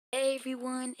Hey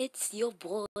everyone, it's your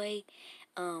boy,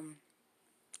 um,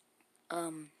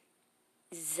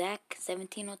 Zach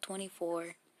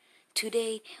 17/24.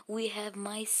 Today we have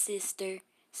my sister.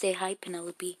 Say hi,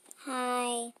 Penelope.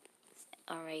 Hi.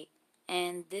 Alright,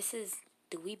 and this is,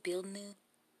 do we build new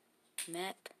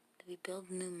map? Do we build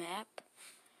new map?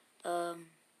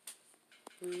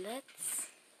 Let's,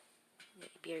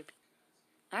 BRB.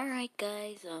 Alright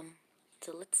guys,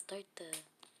 so let's start the...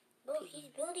 Look, he's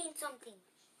building something.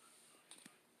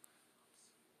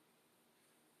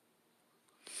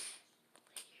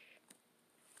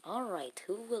 Alright,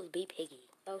 who will be Piggy?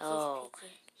 Oh,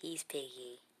 He's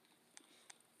Piggy.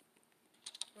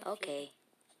 Okay.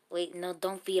 Wait, no,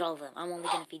 don't feed all of them. I'm only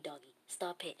gonna feed Doggy.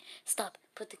 Stop it. Stop.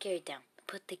 Put the carrot down.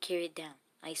 Put the carrot down.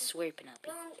 I swear, Penelope.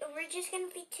 No, we're just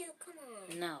gonna feed two. Come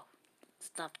on. No.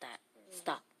 Stop that.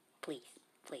 Stop. Please.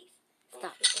 Please.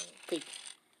 Stop. Please.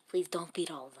 Please don't feed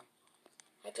all of them.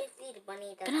 I just feed a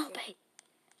bunny. That's Penelope. it.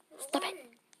 Stop it.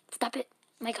 Stop it.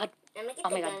 My God. I'm gonna get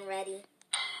the gun ready.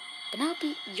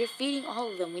 Penelope, you're feeding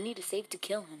all of them. We need to save to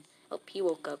kill him. Oh, he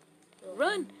woke up.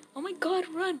 Run! Oh my God,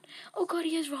 run! Oh God,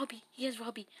 he has Robbie. He has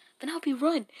Robbie. Penelope,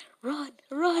 run! Run!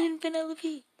 Run,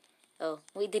 Penelope! Oh,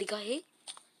 wait, did he got hit?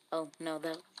 Oh, no,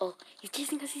 that... Oh, he's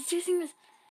chasing us. He's chasing us.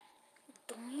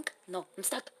 Doink. No, I'm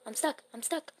stuck. I'm stuck. I'm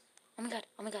stuck. Oh my God.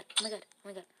 Oh my God. Oh my God. Oh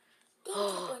my God.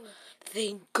 Oh,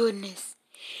 thank goodness.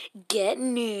 Get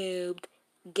noobed.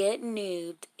 Get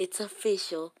noobed. It's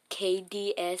official.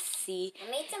 KDSC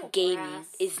Gaming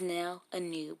is now a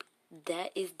noob.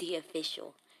 That is the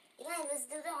official. Yeah, let's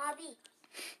do the hobby.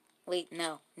 Wait,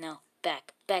 no.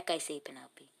 Back. Back, I say,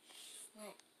 Penelope.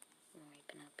 What? Alright,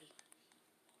 Penelope.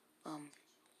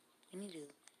 We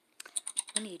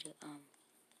need to,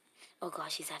 oh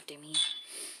gosh, he's after me.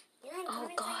 Oh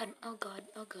God, oh God,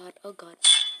 oh God, oh God.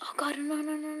 Oh God,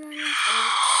 no.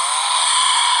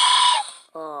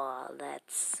 Oh,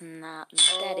 that's not,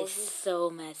 that is so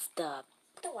messed up.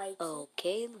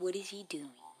 Okay, what is he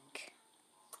doing?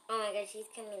 Oh my gosh, he's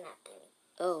coming after me.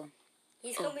 Oh.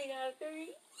 He's coming after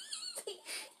me.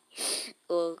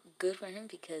 Well, good for him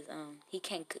because, he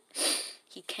can't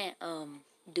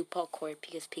do parkour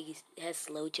because Piggy has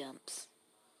slow jumps.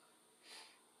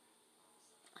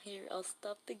 Here, I'll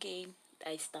stop the game.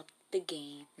 I stopped the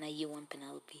game. Now you want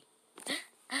Penelope.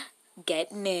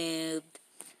 Get noobed.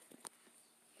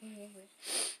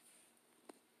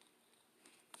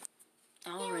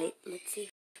 Alright, let's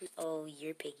see. Oh,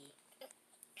 you're Piggy.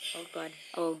 Oh God.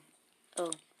 Oh.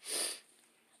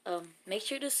 Make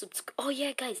sure to subscribe. Oh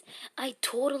yeah, guys, I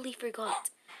totally forgot.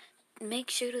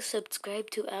 Make sure to subscribe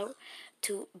to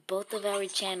both of our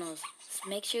channels.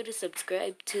 Make sure to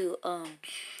subscribe to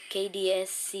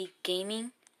KDSC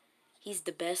Gaming. He's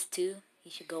the best too.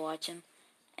 You should go watch him.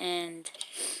 And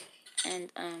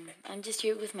I'm just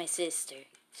here with my sister.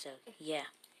 So yeah.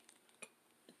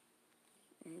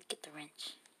 Get the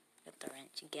wrench. Get the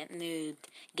wrench. Get noobed.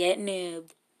 Get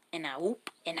noobed. And I whoop.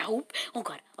 And I whoop. Oh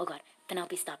God. Oh God.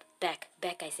 Penelope, stop. Back.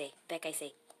 Back, I say. Back, I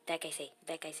say. Back, I say.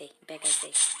 Back, I say. Back, I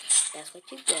say. That's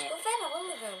what you get. Who fed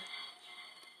all of them?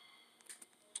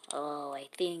 Oh, I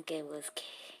think it was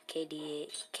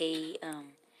DSC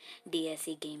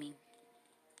Gaming.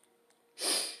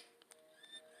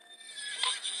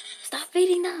 Stop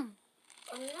feeding them.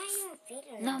 I'm not even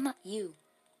feeding them. No, not you.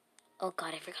 Oh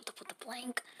God, I forgot to put the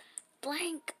blank.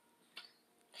 Blank.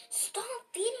 Stop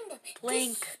feeding them.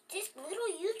 Blank. This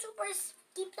little YouTubers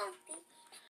keep on feeding.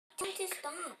 Tell them to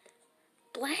stop.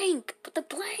 Blank. Put the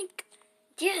blank.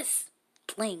 Yes.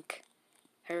 Blank.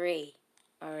 Hooray.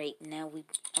 Alright, now we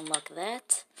unlock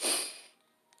that.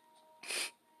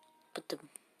 Put the...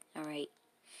 Alright.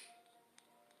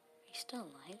 Are you still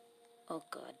alive? Oh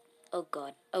God. Oh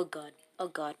God. Oh God. Oh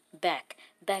God. Back.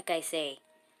 Back, I say.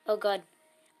 Oh God.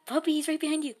 Puppy, he's right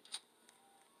behind you.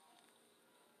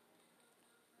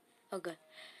 Oh God.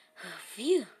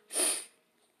 Phew.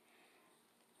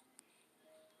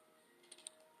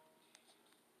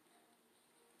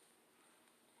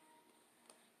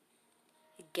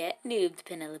 Get noobed,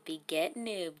 Penelope. Get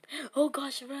noobed. Oh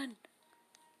gosh, run.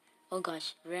 Oh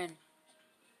gosh, run.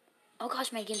 Oh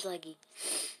gosh, my game's laggy.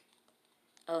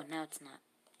 Oh, now it's not.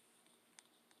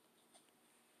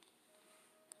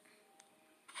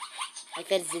 I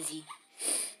fed Zizzy.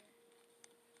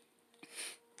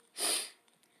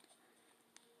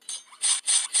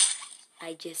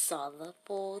 I just saw the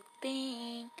full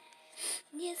thing.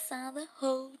 You saw the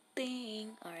whole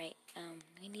thing. Alright,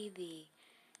 we need the...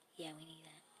 Yeah, we need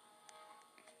that.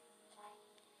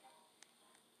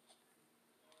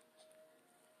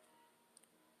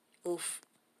 Oof.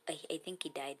 I think he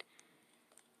died.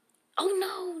 Oh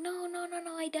no,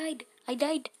 I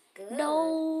died. Good.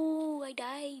 No. No, I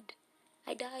died.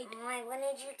 I died. Oh, I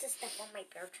wanted you to step on my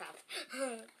bear trap.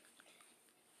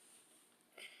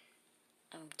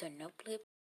 Turn up clip.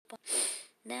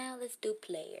 Now let's do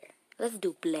player. Let's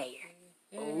do player.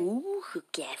 Oh,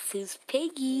 guess who's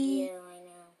Piggy? Yeah, I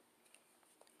know.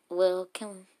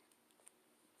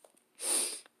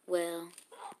 Well,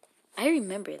 I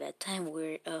remember that time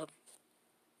where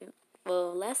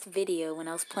last video when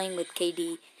I was playing with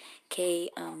DSC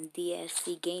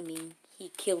Gaming, he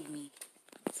killed me.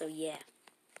 So yeah.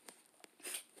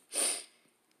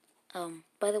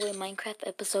 By the way, Minecraft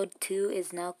episode 2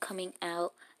 is now coming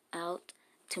out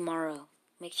tomorrow.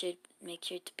 Make sure to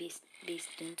be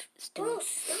Bro,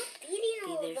 stop beating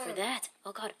all there of for them. that.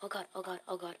 Oh god.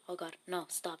 No,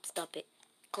 stop it.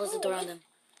 Close the door on them.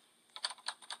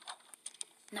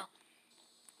 No.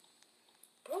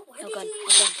 Bro, why Oh did god, you oh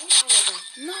even god. beat all of them?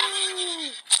 No!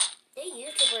 The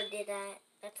YouTuber did that.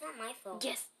 That's not my fault.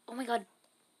 Yes. Oh my god.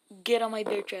 Get on my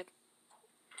bear trap.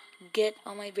 Get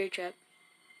on my bear trap.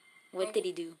 What did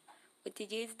he do? What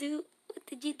did you do? What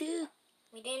did you do?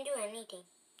 We didn't do anything.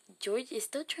 George is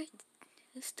still trying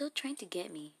to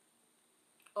get me.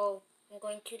 Oh, I'm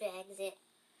going to the exit.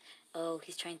 Oh,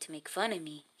 he's trying to make fun of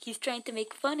me. He's trying to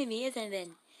make fun of me, isn't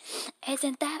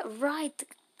that right?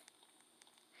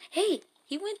 Hey,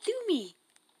 he went through me.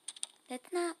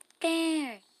 That's not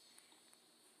fair.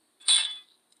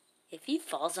 If he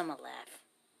falls, I'ma laugh.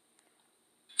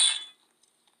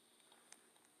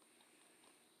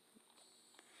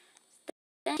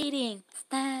 Stop cheating.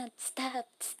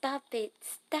 Stop it.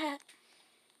 Stop.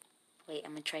 Wait,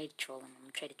 I'm gonna try to troll him.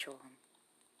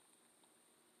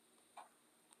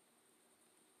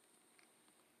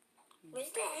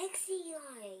 Where's the exit,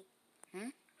 Eli?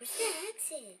 Where's the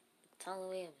exit? It's all the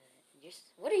way over there.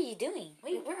 What are you doing?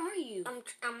 Wait, where are you?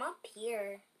 I'm up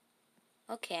here.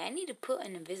 Okay, I need to put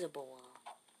an invisible wall.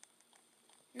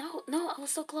 No, I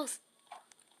was so close.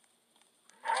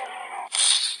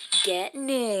 Get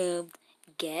noobed.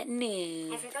 I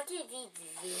forgot to beat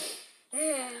Dizzy.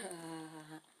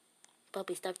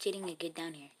 Puppy, stop cheating and get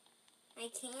down here. I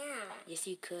can't. Yes,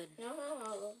 you could. No,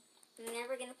 I'm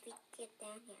never gonna get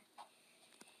down here.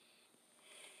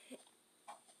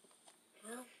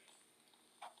 Well,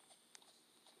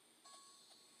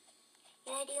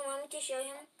 yeah, do you want me to show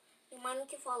him? You want me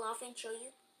to fall off and show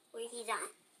you where he's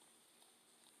at?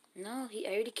 No, I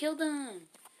already killed him.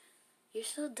 You're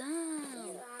so dumb.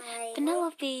 Eli,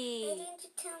 Penelope. why didn't you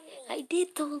tell me? I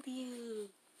did told you.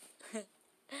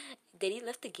 Did he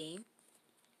left the game?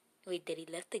 Wait, did he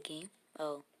left the game?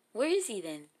 Oh, where is he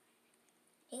then?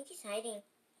 I think he's hiding.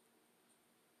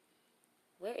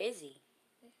 Where is he?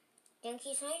 I think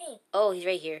he's hiding. Oh, he's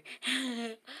right here.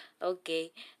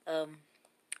 Okay.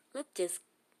 Let's just.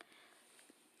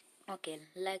 Okay,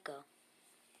 let go.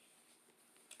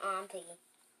 Oh, I'm Piggy.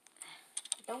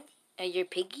 Don't. You're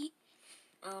Piggy?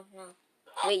 No.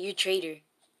 Wait, you traitor.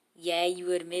 Yeah,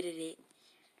 you admitted it.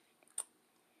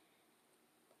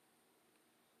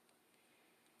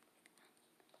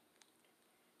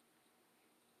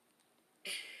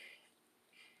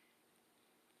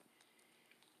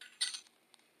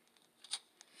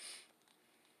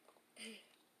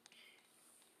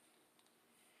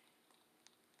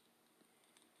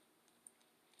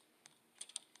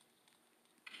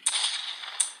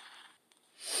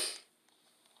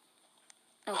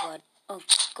 Oh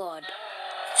god.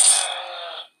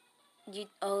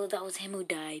 That was him who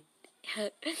died.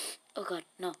 Oh god,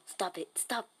 no, stop it,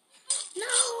 stop.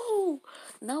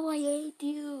 No, I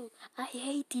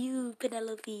hate you,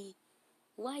 Penelope.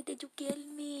 Why did you kill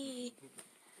me?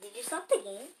 Did you stop the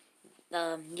game?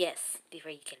 Yes,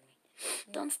 before you kill me.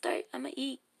 Don't start, I'ma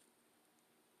eat.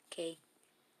 Okay.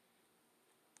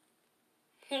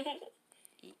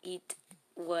 Eat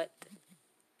what?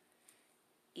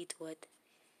 Eat what?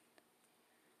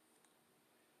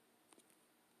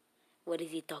 What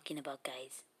is he talking about,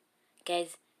 guys?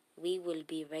 Guys, we will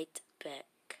be right back.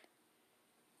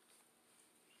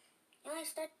 No, I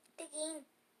start the game.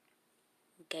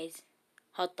 Guys,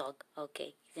 hot dog.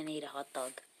 Okay, he's gonna eat a hot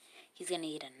dog. He's gonna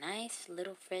eat a nice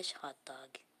little fresh hot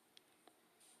dog.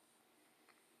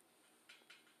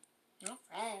 Not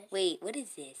fresh. Wait, what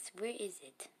is this? Where is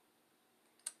it?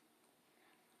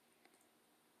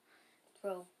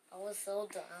 Bro, I was so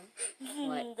dumb.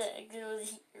 What? The exit was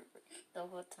here the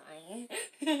whole time.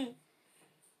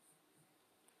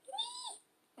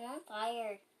 I'm on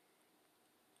fire.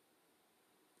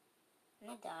 I'm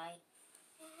gonna die.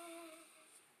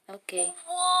 Okay.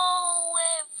 Whoa,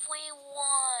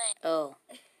 everyone! Oh,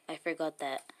 I forgot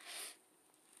that.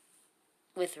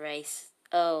 With rice.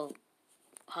 Oh,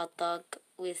 hot dog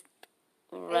with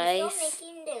Are you rice. still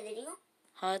making the video?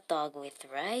 Hot dog with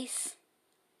rice?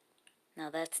 Now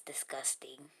that's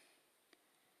disgusting.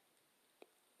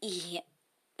 Yeah.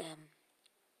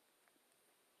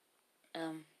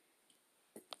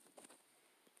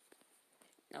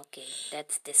 Okay,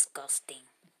 that's disgusting.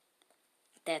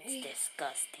 That's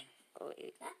disgusting.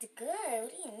 That's good. What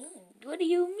do you mean? What do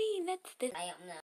you mean? That's I don't know.